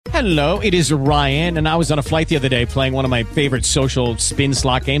Hello, it is Ryan, and I was on a flight the other day playing one of my favorite social spin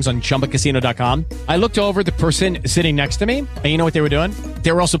slot games on ChumbaCasino.com. I looked over at the person sitting next to me, and you know what they were doing?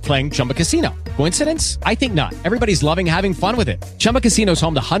 They were also playing Chumba Casino. Coincidence? I think not. Everybody's loving having fun with it. Chumba Casino is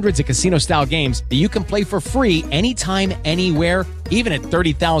home to hundreds of casino-style games that you can play for free anytime, anywhere, even at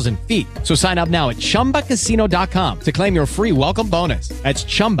 30,000 feet. So sign up now at ChumbaCasino.com to claim your free welcome bonus. That's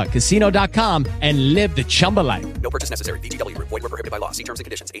ChumbaCasino.com and live the Chumba life. No purchase necessary. VGW. Void were prohibited by law. See terms and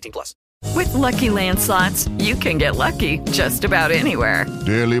conditions. 18+. With Lucky Land Slots, you can get lucky just about anywhere.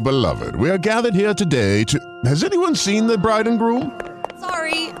 Dearly beloved, we are gathered here today to... Has anyone seen the bride and groom?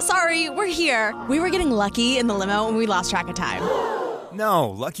 Sorry, we're here. We were getting lucky in the limo and we lost track of time. No,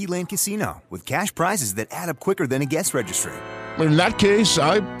 Lucky Land Casino, with cash prizes that add up quicker than a guest registry. In that case,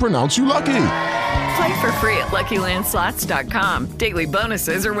 I pronounce you lucky. Play for free at LuckyLandSlots.com. Daily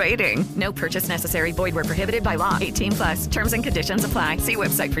bonuses are waiting. No purchase necessary. Void where prohibited by law. 18+. Terms and conditions apply. See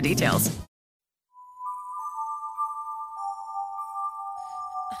website for details.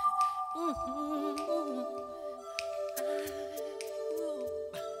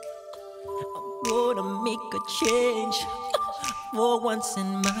 I'm gonna make a change for once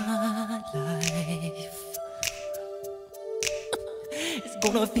in my life. It's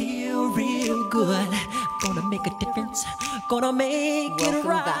gonna feel real good. Gonna make a difference. Gonna make it right.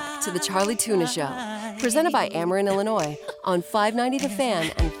 Welcome back to the Charlie Tuna Show, presented by Ameren, Illinois, on 590 The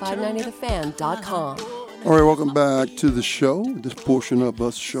Fan and 590thefan.com. All right, welcome back to the show. This portion of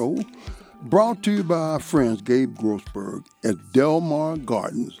us show brought to you by our friends Gabe Grossberg at Delmar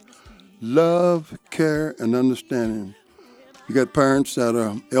Gardens. Love, care, and understanding. You got parents that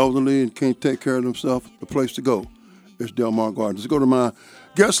are elderly and can't take care of themselves, the place to go is Delmar Gardens. Let's go to my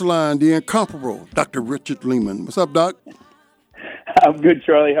guest line, the incomparable Dr. Richard Lehman. What's up, Doc? I'm good,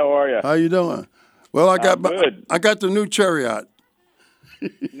 Charlie. How are you? How you doing? Well, I got the new Chariot.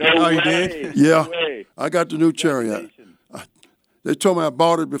 No way. You did? Yeah, no way. I got the new Chariot. They told me I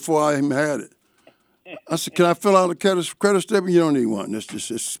bought it before I even had it. I said, can I fill out a credit statement? You don't need one. Let's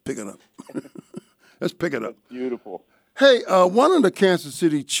pick it up. Let's pick it up. Beautiful. Hey, one of the Kansas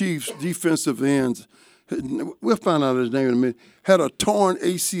City Chiefs defensive ends, we'll find out his name in a minute, had a torn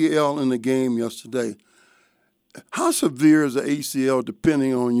ACL in the game yesterday. How severe is the ACL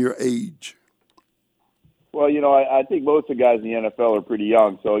depending on your age? Well, I think most of the guys in the NFL are pretty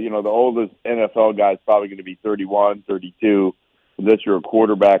young. So, the oldest NFL guy is probably going to be 31, 32, unless you're a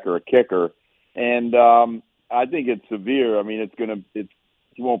quarterback or a kicker. And I think it's severe. I mean,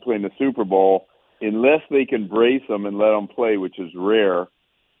 he won't play in the Super Bowl unless they can brace him and let him play, which is rare,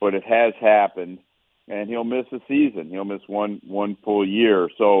 but it has happened. And he'll miss a season. He'll miss one full year.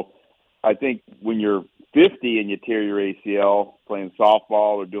 So I think when you're 50 and you tear your ACL playing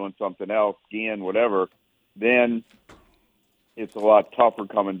softball or doing something else, skiing, whatever, then it's a lot tougher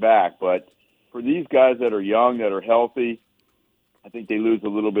coming back. But for these guys that are young, that are healthy, I think they lose a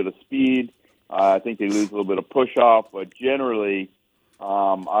little bit of speed. I think they lose a little bit of push-off, but generally,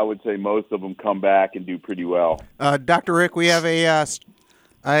 I would say most of them come back and do pretty well. Dr. Rick, we have a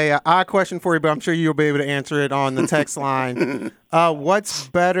odd question for you, but I'm sure you'll be able to answer it on the text line. What's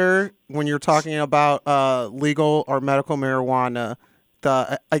better when you're talking about legal or medical marijuana,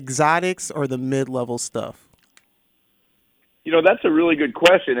 the exotics or the mid-level stuff? That's a really good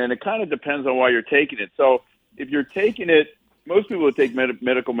question, and it kind of depends on why you're taking it. So if you're taking it, most people that take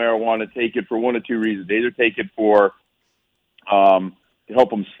medical marijuana take it for one of two reasons. They either take it for to help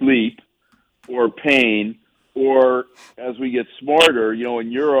them sleep or pain, or as we get smarter,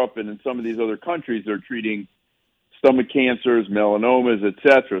 in Europe and in some of these other countries, they're treating stomach cancers, melanomas,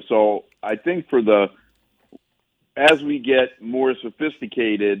 etc. So I think as we get more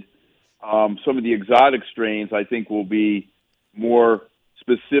sophisticated, some of the exotic strains I think will be more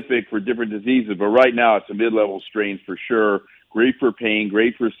specific for different diseases. But right now it's a mid-level strain for sure. Great for pain,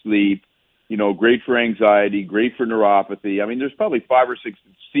 great for sleep, great for anxiety, great for neuropathy. I mean, there's probably 5 or 6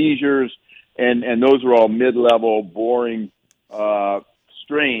 seizures, and those are all mid-level, boring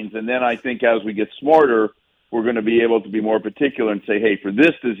strains. And then I think as we get smarter, we're going to be able to be more particular and say, hey, for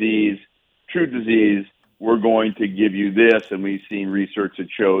this disease, true disease, we're going to give you this. And we've seen research that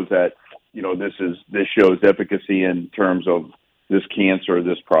shows that, this shows efficacy in terms of this cancer or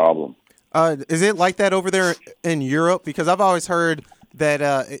this problem. Is it like that over there in Europe? Because I've always heard that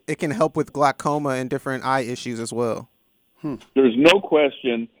it can help with glaucoma and different eye issues as well. There's no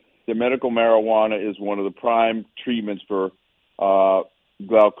question that medical marijuana is one of the prime treatments for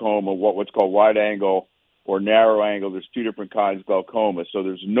glaucoma, what's called wide angle or narrow angle. There's 2 different kinds of glaucoma. So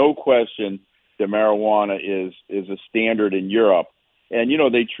there's no question that marijuana is a standard in Europe. And,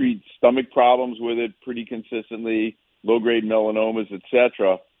 they treat stomach problems with it pretty consistently, low-grade melanomas,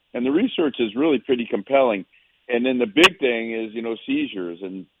 etc. And the research is really pretty compelling. And then the big thing is, seizures.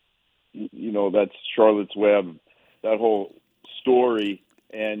 And, that's Charlotte's Web, that whole story.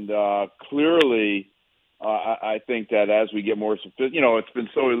 And clearly, I think that as we get more sophisticated, it's been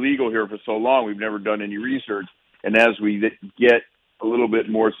so illegal here for so long, we've never done any research. And as we get a little bit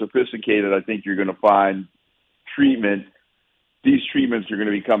more sophisticated, I think you're going to find these treatments are going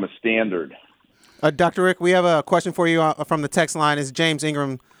to become a standard. Dr. Rick, we have a question for you from the text line. It's James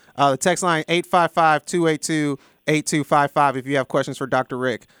Ingram. The text line, 855-282-8255 if you have questions for Dr.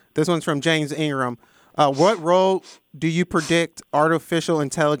 Rick. This one's from James Ingram. What role do you predict artificial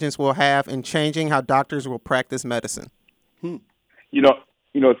intelligence will have in changing how doctors will practice medicine?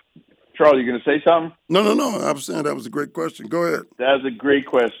 Charlie, you're going to say something? No. I was saying that was a great question. Go ahead. That's a great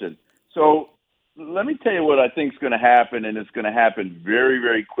question. So let me tell you what I think is going to happen, and it's going to happen very,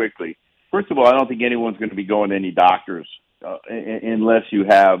 very quickly. First of all, I don't think anyone's going to be going to any doctors unless you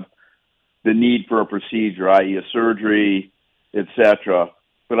have the need for a procedure, i.e. a surgery, etc.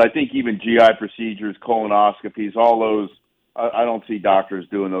 But I think even GI procedures, colonoscopies, all those, I don't see doctors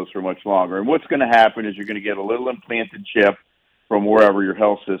doing those for much longer. And what's going to happen is you're going to get a little implanted chip from wherever your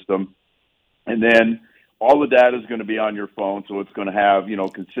health system, and then all the data is going to be on your phone, so it's going to have,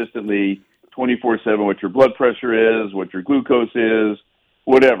 consistently 24/7 what your blood pressure is, what your glucose is,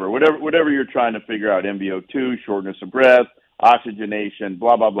 whatever you're trying to figure out, MbO2, shortness of breath, oxygenation,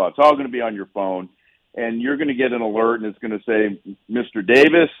 blah, blah, blah. It's all going to be on your phone. And you're going to get an alert, and it's going to say, Mr.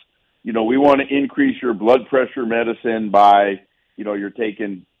 Davis, we want to increase your blood pressure medicine by, you're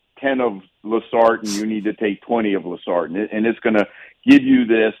taking 10 of Losartan, you need to take 20 of Losartan. And it's going to give you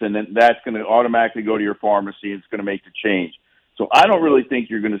this, and then that's going to automatically go to your pharmacy, and it's going to make the change. So I don't really think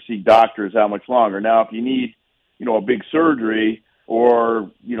you're going to see doctors that much longer. Now, if you need, a big surgery, or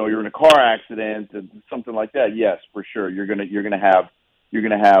you're in a car accident, something like that, yes, for sure, you're gonna have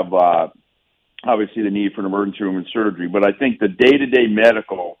obviously the need for an emergency room and surgery. But I think the day-to-day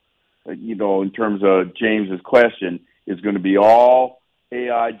medical, in terms of James's question, is going to be all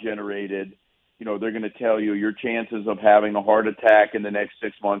AI generated. They're going to tell you your chances of having a heart attack in the next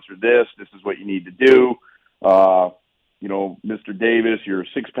 6 months are this. This is what you need to do. Mr. Davis, you're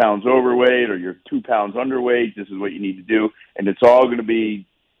 6 pounds overweight or you're 2 pounds underweight. This is what you need to do. And it's all going to be,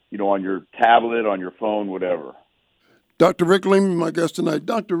 on your tablet, on your phone, whatever. Dr. Rick Lehman, my guest tonight.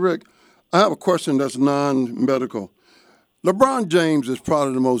 Dr. Rick, I have a question that's non-medical. LeBron James is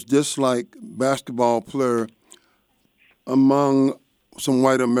probably the most disliked basketball player among some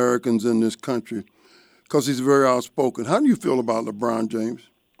white Americans in this country because he's very outspoken. How do you feel about LeBron James?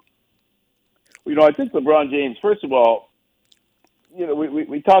 I think LeBron James, first of all,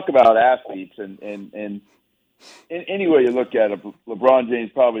 we talk about athletes, and any way you look at it, LeBron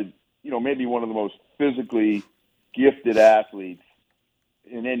James probably, maybe one of the most physically gifted athletes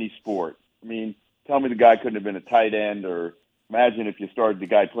in any sport. I mean, tell me the guy couldn't have been a tight end, or imagine if you started the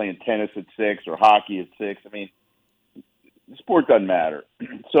guy playing tennis at 6 or hockey at 6. I mean, the sport doesn't matter.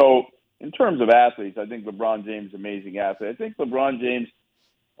 So in terms of athletes, I think LeBron James is an amazing athlete. I think LeBron James,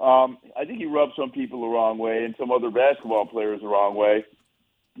 I think he rubs some people the wrong way and some other basketball players the wrong way.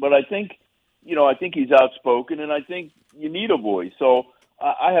 But I think, I think he's outspoken, and I think you need a voice. So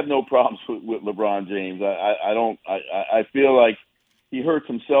I have no problems with LeBron James. I feel like he hurts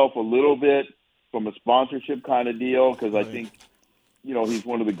himself a little bit from a sponsorship kind of deal because I think, he's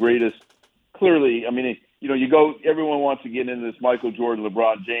one of the greatest. Clearly, I mean, everyone wants to get into this Michael Jordan,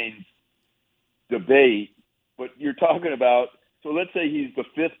 LeBron James debate, but you're talking about, so let's say he's the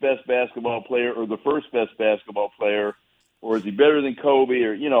 5th best basketball player or the 1st best basketball player, or is he better than Kobe?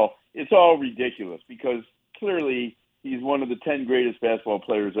 Or, it's all ridiculous because clearly he's one of the 10 greatest basketball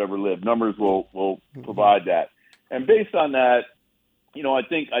players ever lived. Numbers will provide that. And based on that, I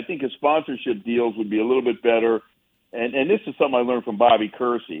think his sponsorship deals would be a little bit better. And this is something I learned from Bobby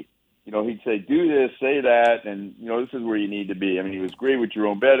Kersey. He'd say, do this, say that, and, this is where you need to be. I mean, he was great with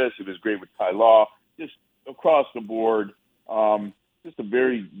Jerome Bettis. He was great with Ty Law. Just across the board, just a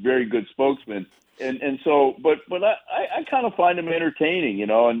very, very good spokesman. And so, but I kind of find him entertaining,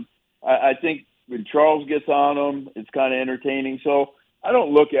 and I think when Charles gets on him, it's kind of entertaining. So I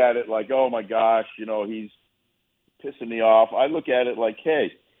don't look at it like, oh, my gosh, he's pissing me off. I look at it like,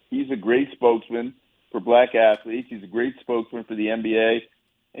 hey, he's a great spokesman for black athletes. He's a great spokesman for the NBA.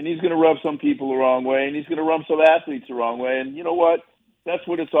 And he's going to rub some people the wrong way, and he's going to rub some athletes the wrong way. And you know what? That's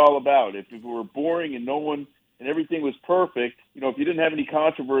what it's all about. If it were boring and and everything was perfect, if you didn't have any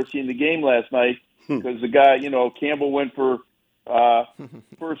controversy in the game last night because the guy, Campbell went for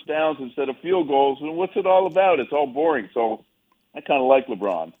first downs instead of field goals, then what's it all about? It's all boring. So I kind of like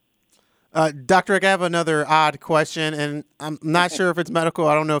LeBron. Dr. Rick, I have another odd question, and I'm not sure if it's medical.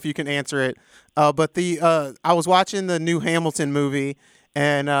 I don't know if you can answer it. But I was watching the new Hamilton movie,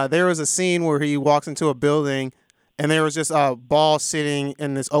 and there was a scene where he walks into a building, and there was just a ball sitting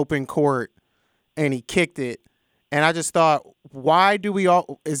in this open court, and he kicked it. And I just thought,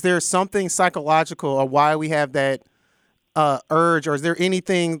 is there something psychological or why we have that urge, or is there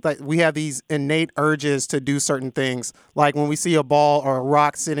anything that we have these innate urges to do certain things, like when we see a ball or a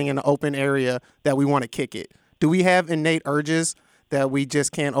rock sitting in an open area that we want to kick it? Do we have innate urges that we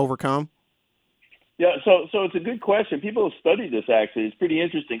just can't overcome? Yeah, so it's a good question. People have studied this, actually. It's pretty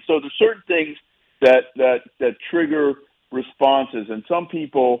interesting. So there's certain things that trigger responses, and some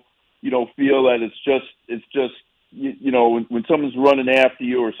people, feel that it's just when someone's running after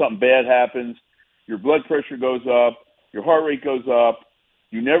you or something bad happens, your blood pressure goes up, your heart rate goes up,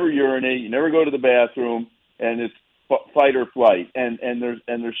 you never urinate, you never go to the bathroom, and it's fight or flight. And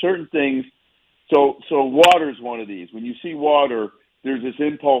there's certain things. So water's one of these. When you see water, there's this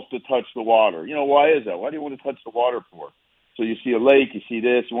impulse to touch the water. Why is that? Why do you want to touch the water for? So you see a lake, you see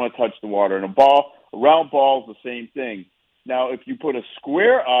this, you want to touch the water. And a round ball is the same thing. Now, if you put a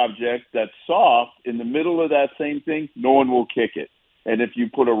square object that's soft in the middle of that same thing, no one will kick it. And if you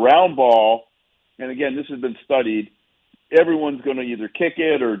put a round ball, and again, this has been studied, everyone's going to either kick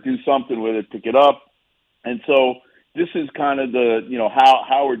it or do something with it, pick it up. And so this is kind of the,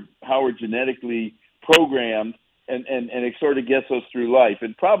 how we're genetically programmed, and it sort of gets us through life.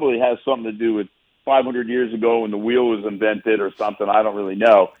 It probably has something to do with 500 years ago when the wheel was invented or something. I don't really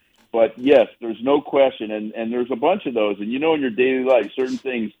know. But yes, there's no question. And there's a bunch of those. And in your daily life, certain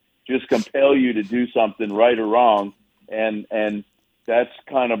things just compel you to do something right or wrong. And that's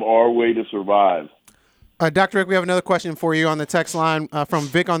kind of our way to survive. Dr. Rick, we have another question for you on the text line from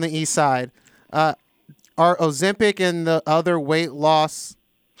Vic on the East Side. Are Ozempic and the other weight loss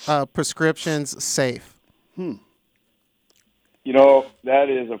prescriptions safe? That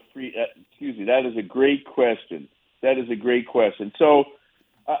is a great question. That is a great question. So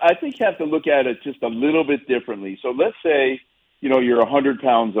I think you have to look at it just a little bit differently. So let's say, you're 100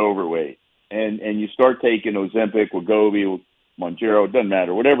 pounds overweight and you start taking Ozempic, Wegovy, Mounjaro, doesn't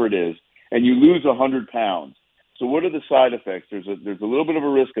matter, whatever it is, and you lose 100 pounds. So what are the side effects? There's a little bit of a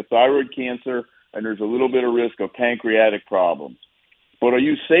risk of thyroid cancer, and there's a little bit of risk of pancreatic problems. But are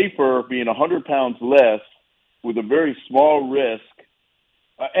you safer being 100 pounds less with a very small risk?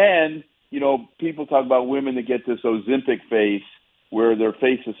 And, people talk about women that get this Ozempic face where their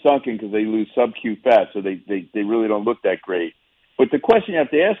face is sunken because they lose sub-Q fat, so they really don't look that great. But the question you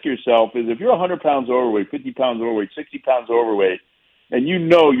have to ask yourself is, if you're 100 pounds overweight, 50 pounds overweight, 60 pounds overweight, and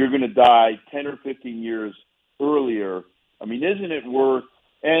you're going to die 10 or 15 years earlier, isn't it worth,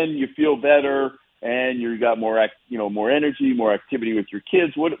 and you feel better, and you got more energy, more activity with your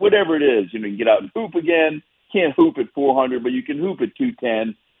kids, whatever it is, you can get out and hoop again. Can't hoop at 400, but you can hoop at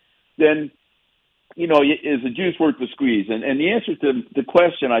 210. Then, is the juice worth the squeeze? And the answer to the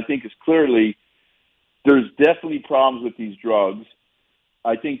question, I think, is clearly there's definitely problems with these drugs.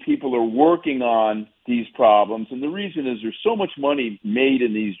 I think people are working on these problems, and the reason is there's so much money made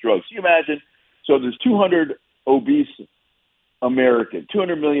in these drugs. Can you imagine? So there's 200 million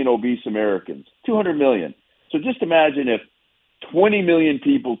obese Americans, 200 million. So just imagine if 20 million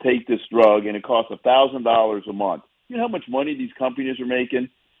people take this drug and it costs $1,000 a month. You know how much money these companies are making?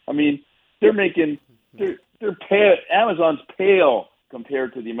 They're pale. Amazon's pale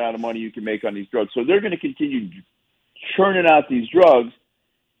compared to the amount of money you can make on these drugs. So they're going to continue churning out these drugs,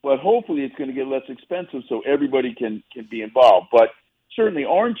 but hopefully it's going to get less expensive so everybody can be involved. But certainly,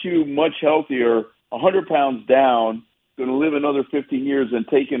 aren't you much healthier, 100 pounds down, going to live another 15 years and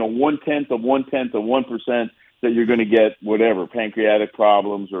taking a 1% that you're going to get whatever, pancreatic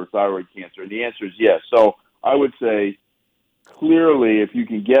problems or thyroid cancer? And the answer is yes. So I would say clearly if you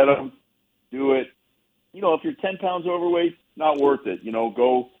can get them, do it. If you're 10 pounds overweight, not worth it.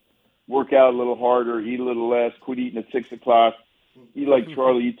 Go work out a little harder, eat a little less, quit eating at 6 o'clock, eat like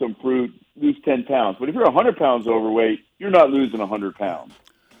Charlie, eat some fruit, lose 10 pounds. But if you're 100 pounds overweight, you're not losing 100 pounds.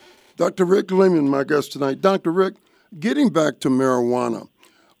 Dr. Rick Lehman, my guest tonight. Dr. Rick, getting back to marijuana,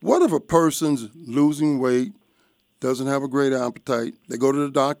 what if a person's losing weight, doesn't have a great appetite, they go to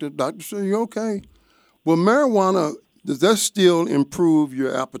the doctor says, you're okay. Well, marijuana, does that still improve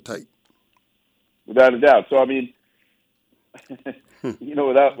your appetite? Without a doubt. So,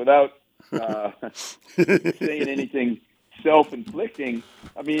 without saying anything self-inflicting,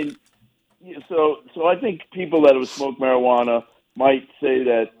 so I think people that have smoked marijuana might say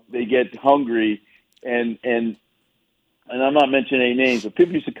that they get hungry, and I'm not mentioning any names, but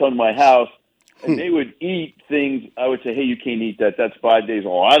people used to come to my house and they would eat things. I would say, hey, you can't eat that. That's 5 days.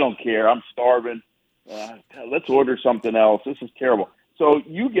 Oh, I don't care. I'm starving. Let's order something else. This is terrible. So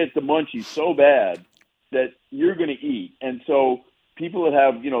you get the munchies so bad that you're going to eat. And so people that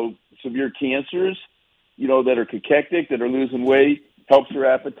have, severe cancers, that are cachectic, that are losing weight, helps their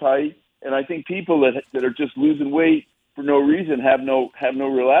appetite. And I think people that are just losing weight for no reason have no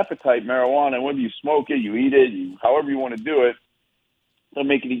real appetite. Marijuana, whether you smoke it, you eat it, however you want to do it, doesn't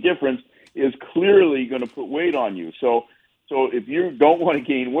make any difference, is clearly going to put weight on you. So if you don't want to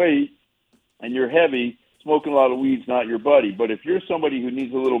gain weight and you're heavy, smoking a lot of weed's not your buddy. But if you're somebody who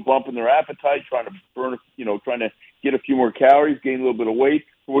needs a little bump in their appetite, trying to burn, trying to get a few more calories, gain a little bit of weight,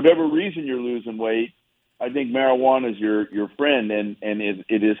 for whatever reason you're losing weight, I think marijuana is your friend, and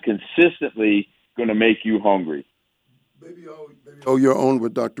it is consistently going to make you hungry. Baby O, you're on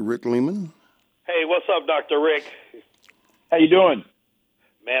with Dr. Rick Lehman. Hey, what's up, Dr. Rick? How you doing?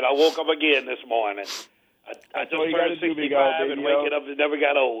 Man, I woke up again this morning. I just turned 65 and waking up never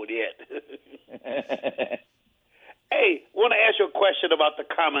got old yet. Hey, want to ask you a question about the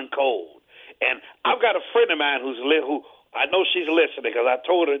common cold. And I've got a friend of mine who I know she's listening because I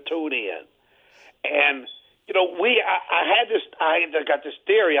told her to tune in. And, I got this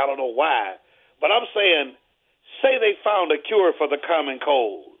theory, I don't know why, but I'm saying, say they found a cure for the common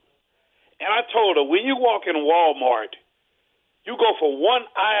cold. And I told her, when you walk in Walmart, you go from one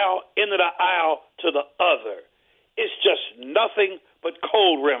aisle into the aisle to the other. It's just nothing but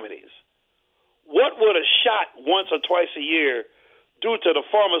cold remedies. What would a shot once or twice a year do to the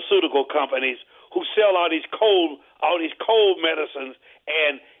pharmaceutical companies who sell all these cold medicines?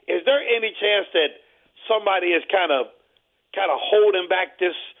 And is there any chance that somebody is kind of holding back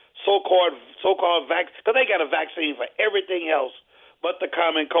this so-called vaccine? Because they got a vaccine for everything else but the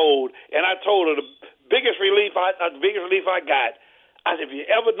common cold. And I told her the biggest relief I got, I said, if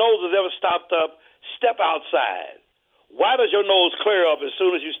your nose has ever stopped up, step outside. Why does your nose clear up as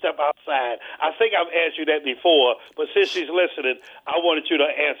soon as you step outside? I think I've asked you that before, but since she's listening, I wanted you to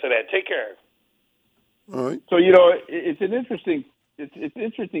answer that. Take care. All right. So, it's an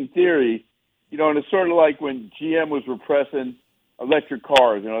interesting theory, and it's sort of like when GM was repressing electric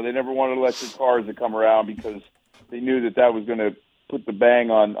cars. They never wanted electric cars to come around because they knew that was going to put the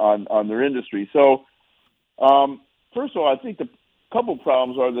bang on their industry. So, first of all, I think the couple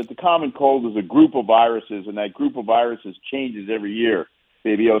problems are that the common cold is a group of viruses, and that group of viruses changes every year,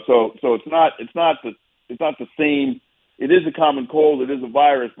 baby. So it's not the same. It is a common cold. It is a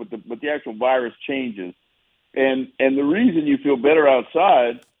virus, but the actual virus changes. And the reason you feel better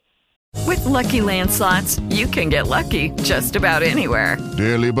outside. With Lucky Land Slots, you can get lucky just about anywhere.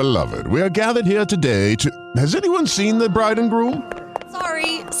 Dearly beloved, we are gathered here today to. Has anyone seen the bride and groom?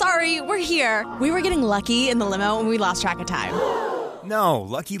 Sorry, we're here. We were getting lucky in the limo and we lost track of time. No,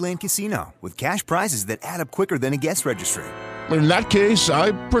 Lucky Land Casino, with cash prizes that add up quicker than a guest registry. In that case,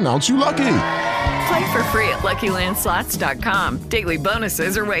 I pronounce you lucky. Play for free at LuckyLandSlots.com. Daily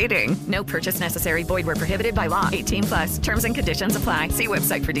bonuses are waiting. No purchase necessary. Void where prohibited by law. 18+. Terms and conditions apply. See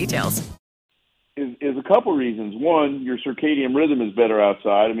website for details. Is a couple reasons. One, your circadian rhythm is better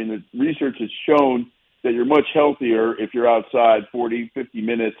outside. I mean, the research has shown that you're much healthier if you're outside 40, 50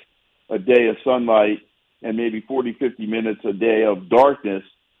 minutes a day of sunlight and maybe 40, 50 minutes a day of darkness.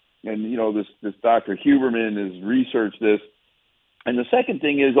 And, this Dr. Huberman has researched this. And the second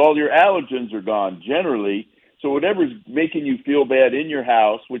thing is all your allergens are gone generally. So whatever's making you feel bad in your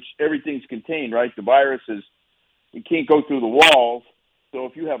house, which everything's contained, right? The viruses, it can't go through the walls. So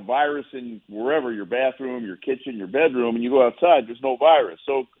if you have virus in wherever, your bathroom, your kitchen, your bedroom, and you go outside, there's no virus.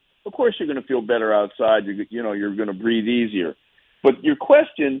 So, of course, you're going to feel better outside. You're going to breathe easier. But your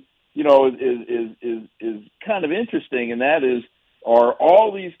question, is kind of interesting, and that is, are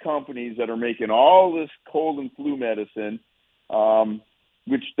all these companies that are making all this cold and flu medicine,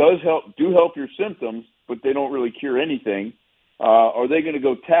 which do help your symptoms, but they don't really cure anything, are they going to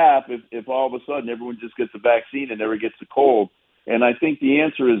go tap if all of a sudden everyone just gets a vaccine and never gets a cold? And I think the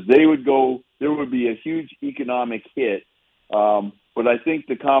answer is there would be a huge economic hit. But I think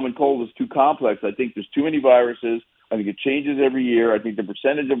the common cold is too complex. I think there's too many viruses. I think it changes every year. I think the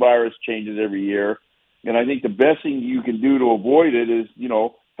percentage of virus changes every year. And I think the best thing you can do to avoid it is,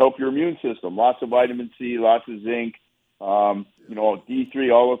 help your immune system. Lots of vitamin C, lots of zinc,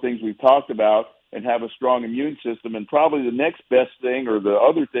 D3, all the things we've talked about, and have a strong immune system. And probably the next best thing or the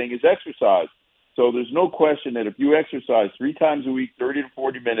other thing is exercise. So there's no question that if you exercise 3 times a week, 30 to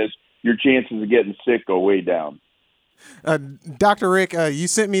 40 minutes, your chances of getting sick go way down. Dr. Rick, you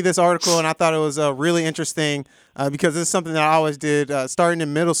sent me this article, and I thought it was really interesting because this is something that I always did. Starting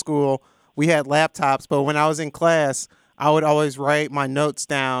in middle school, we had laptops, but when I was in class, I would always write my notes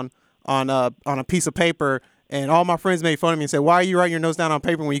down on a piece of paper, and all my friends made fun of me and said, "Why are you writing your notes down on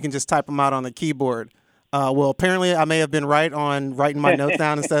paper when you can just type them out on the keyboard?" Well, apparently I may have been right on writing my notes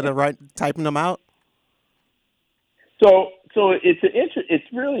down instead of typing them out. So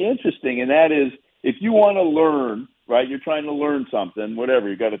it's really interesting, and that is if you want to learn, right? You're trying to learn something, whatever.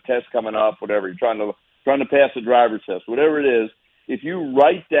 You got a test coming up, whatever. You're trying to pass a driver's test, whatever it is. If you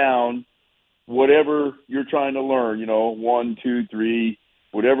write down whatever you're trying to learn, 1, 2, 3,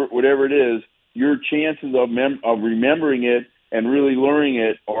 whatever it is, your chances of remembering it and really learning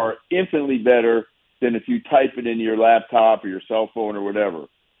it are infinitely better than if you type it into your laptop or your cell phone or whatever.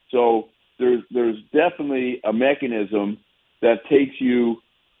 So there's definitely a mechanism that takes you,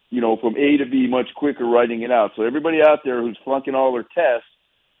 from A to B much quicker writing it out. So everybody out there who's flunking all their tests,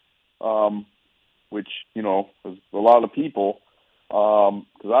 which, is a lot of people, because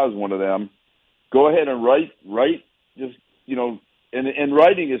I was one of them, go ahead and write just, and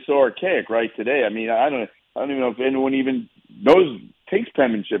writing is so archaic, right, today. I mean, I don't even know if anyone even takes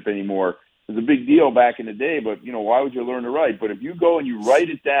penmanship anymore. It was a big deal back in the day, but, why would you learn to write? But if you go and you write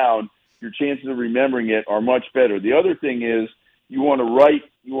it down, your chances of remembering it are much better. The other thing is you want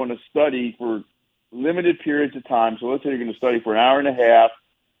to study for limited periods of time. So let's say you're going to study for an hour and a half,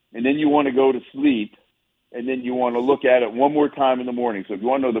 and then you want to go to sleep, and then you want to look at it one more time in the morning. So if you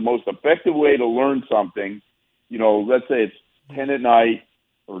want to know the most effective way to learn something, let's say it's 10 at night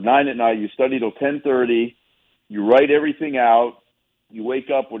or 9 at night, you study till 10:30, you write everything out, you wake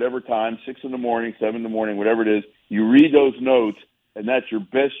up whatever time, 6 in the morning, 7 in the morning, whatever it is, you read those notes, and that's your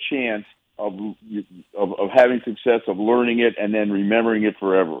best chance of having success, of learning it and then remembering it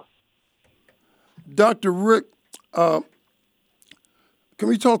forever. Dr. Rick, can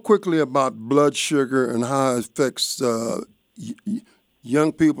we talk quickly about blood sugar and how it affects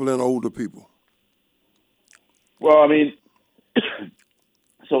young people and older people? Well, I mean,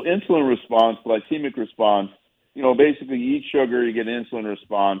 so insulin response, glycemic response, basically you eat sugar, you get an insulin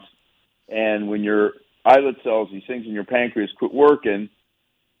response, and when your islet cells, these things in your pancreas, quit working,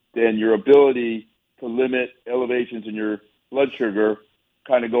 then your ability to limit elevations in your blood sugar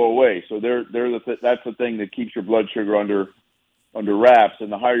kind of go away. So that's the thing that keeps your blood sugar under wraps.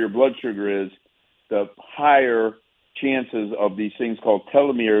 And the higher your blood sugar is, the higher chances of these things called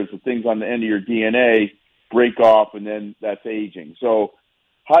telomeres, the things on the end of your DNA, break off, and then that's aging. So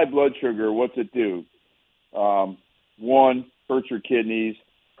high blood sugar, what's it do? One, hurts your kidneys,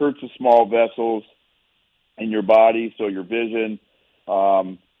 hurts the small vessels in your body, so your vision,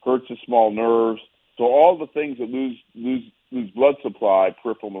 hurts the small nerves. So all the things that lose blood supply,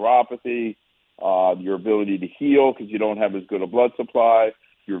 peripheral neuropathy, your ability to heal because you don't have as good a blood supply,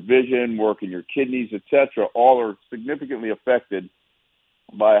 your vision, work in your kidneys, etc., all are significantly affected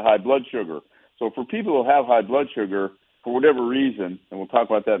by high blood sugar. So for people who have high blood sugar, for whatever reason, and we'll talk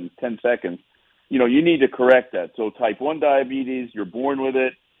about that in 10 seconds, you need to correct that. So type 1 diabetes, you're born with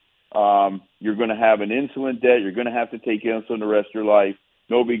it. You're going to have an insulin debt. You're going to have to take insulin the rest of your life.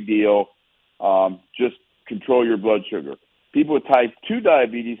 No big deal. Just control your blood sugar. People with type 2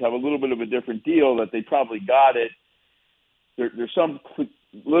 diabetes have a little bit of a different deal that they probably got it. There's some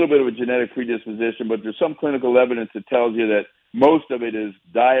little bit of a genetic predisposition, but there's some clinical evidence that tells you that most of it is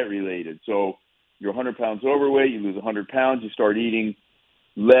diet related. So you're 100 pounds overweight, you lose 100 pounds, you start eating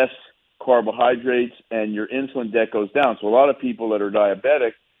less carbohydrates, and your insulin debt goes down. So a lot of people that are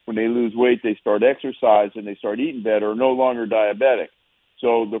diabetic, when they lose weight, they start exercise and they start eating better, are no longer diabetic.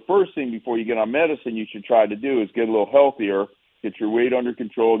 So the first thing before you get on medicine you should try to do is get a little healthier, get your weight under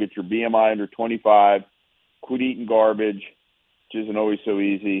control, get your BMI under 25, quit eating garbage, which isn't always so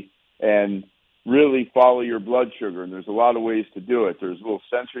easy, and really follow your blood sugar. And there's a lot of ways to do it. There's little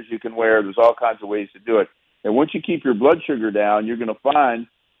sensors you can wear. There's all kinds of ways to do it. And once you keep your blood sugar down, you're going to find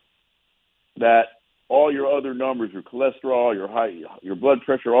that all your other numbers, your cholesterol, your blood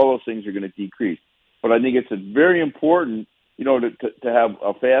pressure, all those things are going to decrease. But I think it's very important, to have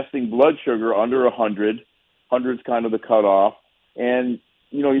a fasting blood sugar under 100. 100 is kind of the cutoff. And,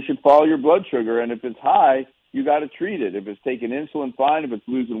 you should follow your blood sugar. And if it's high, you got to treat it. If it's taking insulin, fine. If it's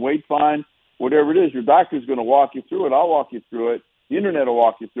losing weight, fine. Whatever it is, your doctor's going to walk you through it. I'll walk you through it. The internet will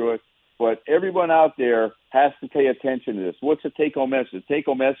walk you through it. But everyone out there has to pay attention to this. What's the take-home message? The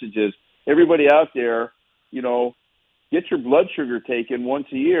take-home message is everybody out there, get your blood sugar taken once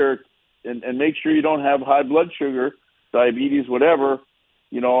a year and make sure you don't have high blood sugar, diabetes, whatever,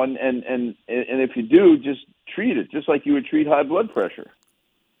 and if you do, just treat it just like you would treat high blood pressure.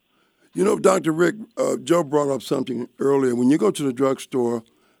 Dr. Rick, Joe brought up something earlier. When you go to the drugstore,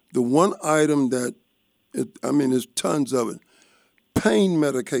 the one item there's tons of it, pain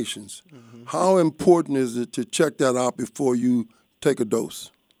medications. Mm-hmm. How important is it to check that out before you take a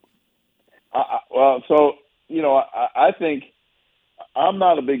dose? Well, so, I think I'm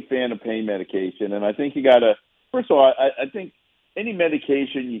not a big fan of pain medication, and I think you got to – first of all, I think any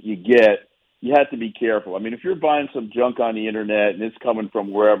medication you get, you have to be careful. I mean, if you're buying some junk on the internet and it's coming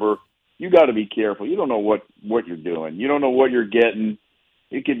from wherever, you got to be careful. You don't know what you're doing. You don't know what you're getting.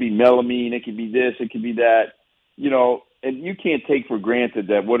 It could be melamine. It could be this. It could be that. And you can't take for granted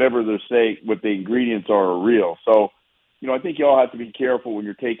that whatever they say, what the ingredients are real. So, I think you all have to be careful when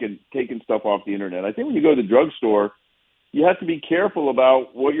you're taking stuff off the internet. I think when you go to the drugstore, you have to be careful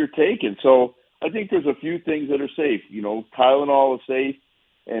about what you're taking. So I think there's a few things that are safe. Tylenol is safe,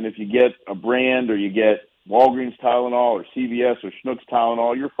 and if you get a brand or you get Walgreens Tylenol or CVS or Schnucks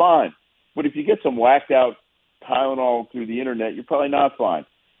Tylenol, you're fine. But if you get some whacked out Tylenol through the internet, you're probably not fine.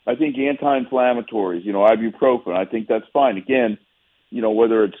 I think anti-inflammatories, ibuprofen, I think that's fine. Again,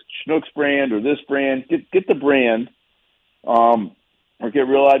 whether it's Schnucks brand or this brand, get the brand, or get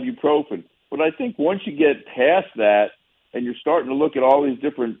real ibuprofen. But I think once you get past that and you're starting to look at all these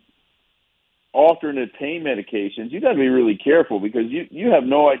different alternate pain medications, you got to be really careful because you have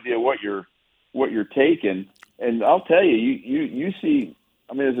no idea what you're taking. And I'll tell you, you see,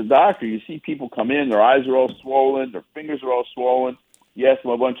 I mean, as a doctor, you see people come in, their eyes are all swollen, their fingers are all swollen. You ask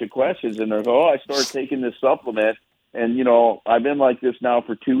them a bunch of questions, and they're I started taking this supplement, and, I've been like this now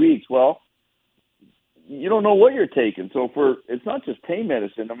for 2 weeks. Well, you don't know what you're taking. So it's not just pain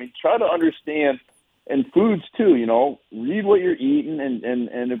medicine. I mean, try to understand, and foods too, read what you're eating,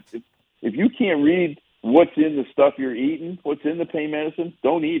 and if you can't read what's in the stuff you're eating, what's in the pain medicine,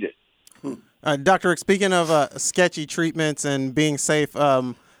 don't eat it. Dr. Rick, speaking of sketchy treatments and being safe,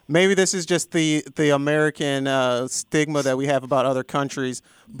 maybe this is just the American stigma that we have about other countries,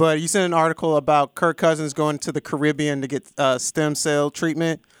 but you sent an article about Kirk Cousins going to the Caribbean to get stem cell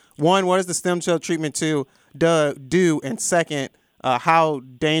treatment. One, what does the stem cell treatment do? And second, how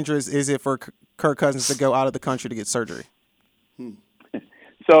dangerous is it for Kirk Cousins to go out of the country to get surgery?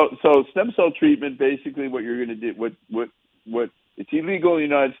 So stem cell treatment, basically what you're going to do, what it's illegal in the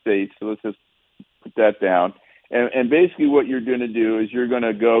United States, so let's just put that down. And basically what you're going to do is you're going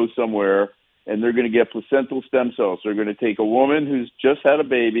to go somewhere and they're going to get placental stem cells. They're going to take a woman who's just had a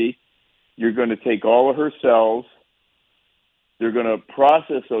baby. You're going to take all of her cells. They're going to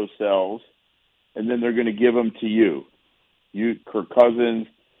process those cells, and then they're going to give them to you, Kirk Cousins,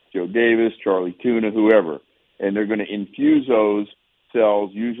 Joe Davis, Charlie Tuna, whoever. And they're going to infuse those cells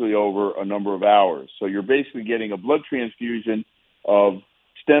usually over a number of hours. So you're basically getting a blood transfusion of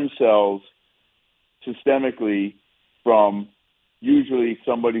stem cells systemically from usually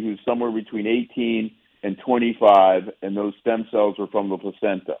somebody who's somewhere between 18 and 25, and those stem cells are from the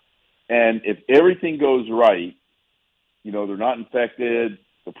placenta. And if everything goes right, they're not infected,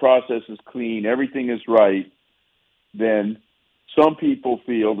 the process is clean, everything is right, then some people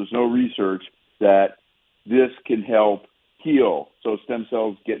feel, there's no research, that this can help heal. So stem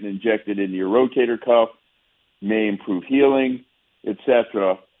cells getting injected into your rotator cuff may improve healing,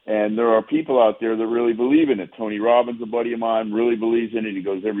 etc. And there are people out there that really believe in it. Tony Robbins, a buddy of mine, really believes in it. He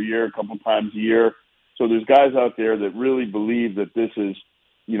goes every year, a couple times a year. So there's guys out there that really believe that this is,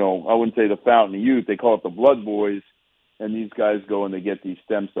 I wouldn't say the fountain of youth. They call it the blood boys. And these guys go and they get these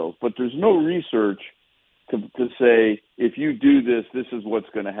stem cells. But there's no research to say, if you do this, this is what's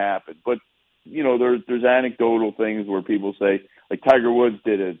going to happen. But, there's anecdotal things where people say, like Tiger Woods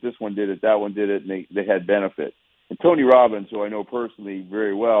did it, this one did it, that one did it, and they had benefit. And Tony Robbins, who I know personally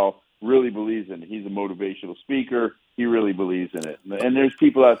very well, really believes in it. He's a motivational speaker. He really believes in it. And there's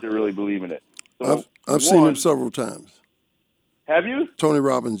people out there really believe in it. So I've seen him several times. Have you? Tony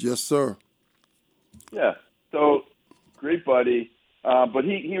Robbins, yes, sir. Yeah. So, great buddy. But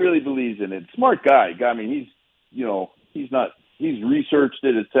he really believes in it. Smart guy. I mean, he's researched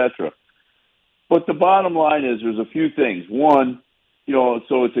it, etc. But the bottom line is there's a few things. One,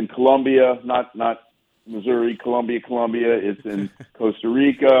 so it's in Colombia, not Missouri, Colombia. It's in Costa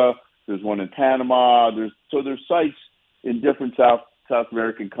Rica. There's one in Panama. There's sites in different South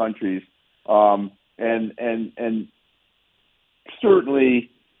American countries, and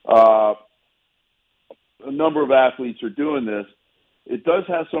certainly a number of athletes are doing this. It does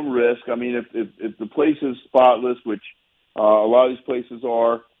have some risk. I mean, if the place is spotless, which a lot of these places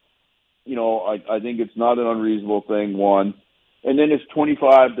are, I think it's not an unreasonable thing. One. And then it's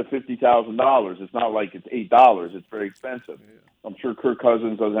 $25,000 to $50,000. It's not like it's $8. It's very expensive. Yeah. I'm sure Kirk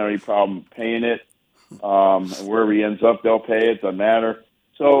Cousins doesn't have any problem paying it. And wherever he ends up, they'll pay it. Doesn't matter.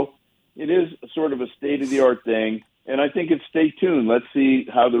 So it is sort of a state-of-the-art thing. And I think it's stay tuned. Let's see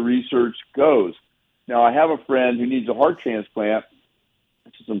how the research goes. Now, I have a friend who needs a heart transplant.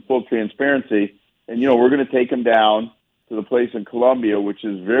 This is in full transparency. And, we're going to take him down to the place in Colombia, which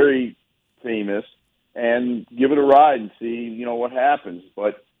is very famous and give it a ride and see, what happens.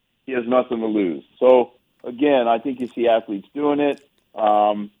 But he has nothing to lose. So, again, I think you see athletes doing it.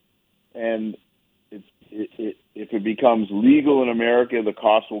 And if it becomes legal in America, the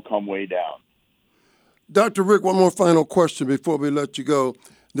cost will come way down. Dr. Rick, one more final question before we let you go.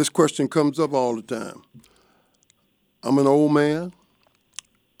 This question comes up all the time. I'm an old man.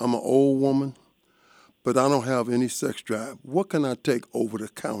 I'm an old woman, but I don't have any sex drive. What can I take over the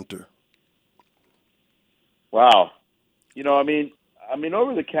counter? Wow.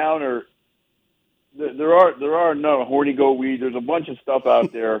 Over the counter, there are no horny goat weed. There's a bunch of stuff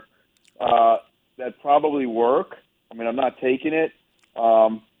out there that probably work. I'm not taking it,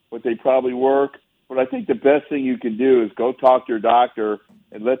 but they probably work. But I think the best thing you can do is go talk to your doctor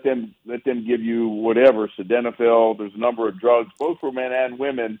and let them give you whatever, sildenafil. There's a number of drugs, both for men and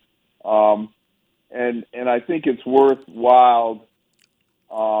women, and I think it's worthwhile,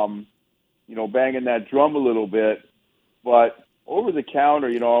 banging that drum a little bit. But over the counter,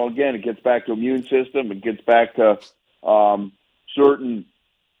 again, it gets back to immune system. It gets back to certain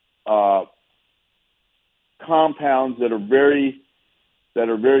compounds that are very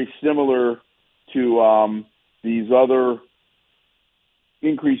similar to these other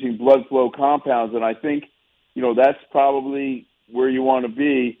increasing blood flow compounds. And I think, that's probably where you want to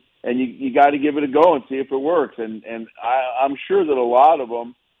be. And you got to give it a go and see if it works. And I'm sure that a lot of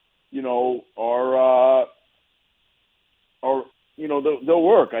them, they'll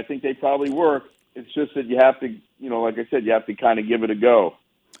work. I think they probably work. It's just that you have to, like I said, you have to kind of give it a go.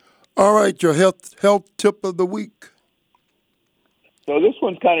 All right, your health tip of the week. So this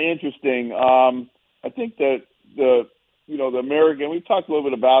one's kind of interesting. I think that the American, we've talked a little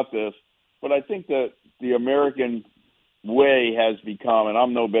bit about this, but I think that the American way has become, and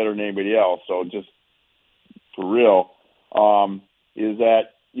I'm no better than anybody else, so just for real, is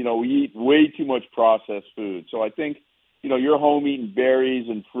that, we eat way too much processed food. So I think, you're home eating berries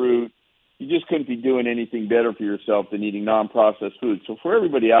and fruit. You just couldn't be doing anything better for yourself than eating non-processed food. So for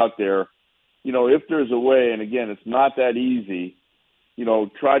everybody out there, if there's a way, and again, it's not that easy,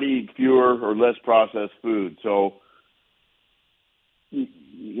 try to eat fewer or less processed food. So,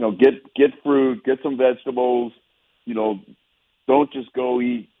 get fruit, get some vegetables, don't just go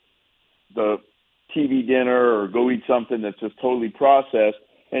eat the TV dinner or go eat something that's just totally processed.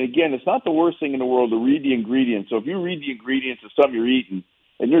 And again, it's not the worst thing in the world to read the ingredients. So if you read the ingredients of something you're eating,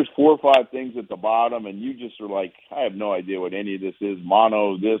 and there's 4 or 5 things at the bottom, and you just are like, I have no idea what any of this is,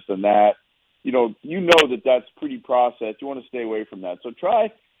 mono, this and that, that that's pretty processed. You want to stay away from that. So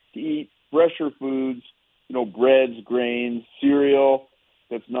try to eat fresher foods, breads, grains, cereal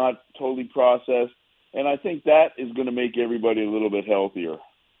that's not totally processed. And I think that is going to make everybody a little bit healthier.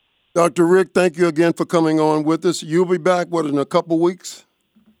 Dr. Rick, thank you again for coming on with us. You'll be back, in a couple weeks?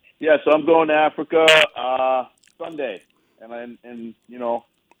 Yeah, so I'm going to Africa Sunday. And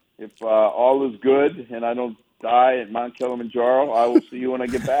if all is good and I don't die at Mount Kilimanjaro, I will see you when I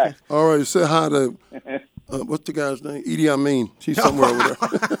get back. All right, say hi to, what's the guy's name? Idi Amin. He's somewhere over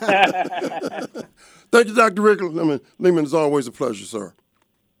there. Thank you, Dr. Rick. Lehman, it's always a pleasure, sir.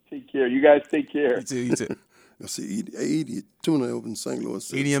 Take care. You guys take care. You too. I see Edie Tuna over in St.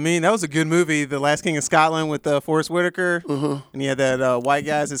 Louis. Idi Amin, that was a good movie, The Last King of Scotland with Forrest Whitaker. Uh-huh. And he had that white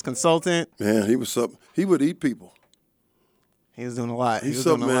guy as his consultant. Man, he was up. He would eat people. He was doing a lot. He was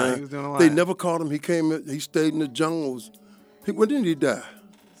doing a lot. They never caught him. He came in, he stayed in the jungles. When did he die?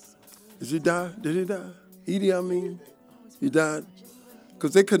 Did he die? Idi Amin? He died?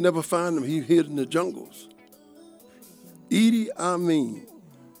 Because they could never find him. He hid in the jungles. Idi Amin.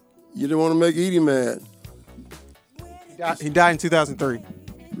 You didn't want to make Edie mad. He died in 2003.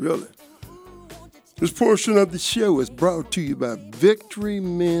 Really? This portion of the show is brought to you by Victory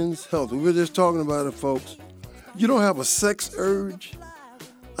Men's Health. We were just talking about it, folks. You don't have a sex urge?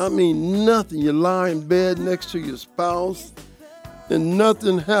 Nothing. You lie in bed next to your spouse and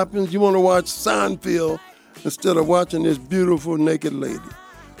nothing happens. You want to watch Seinfeld instead of watching this beautiful naked lady.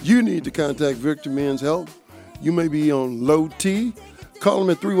 You need to contact Victory Men's Health. You may be on low T. Call them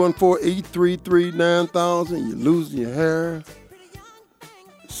at 314-833-9000. You're losing your hair.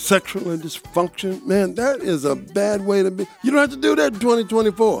 Sexual dysfunction. Man, that is a bad way to be. You don't have to do that in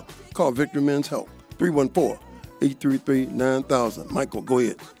 2024. Call Victory Men's Health. 314-833-9000. Michael, go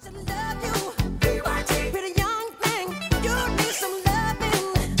ahead.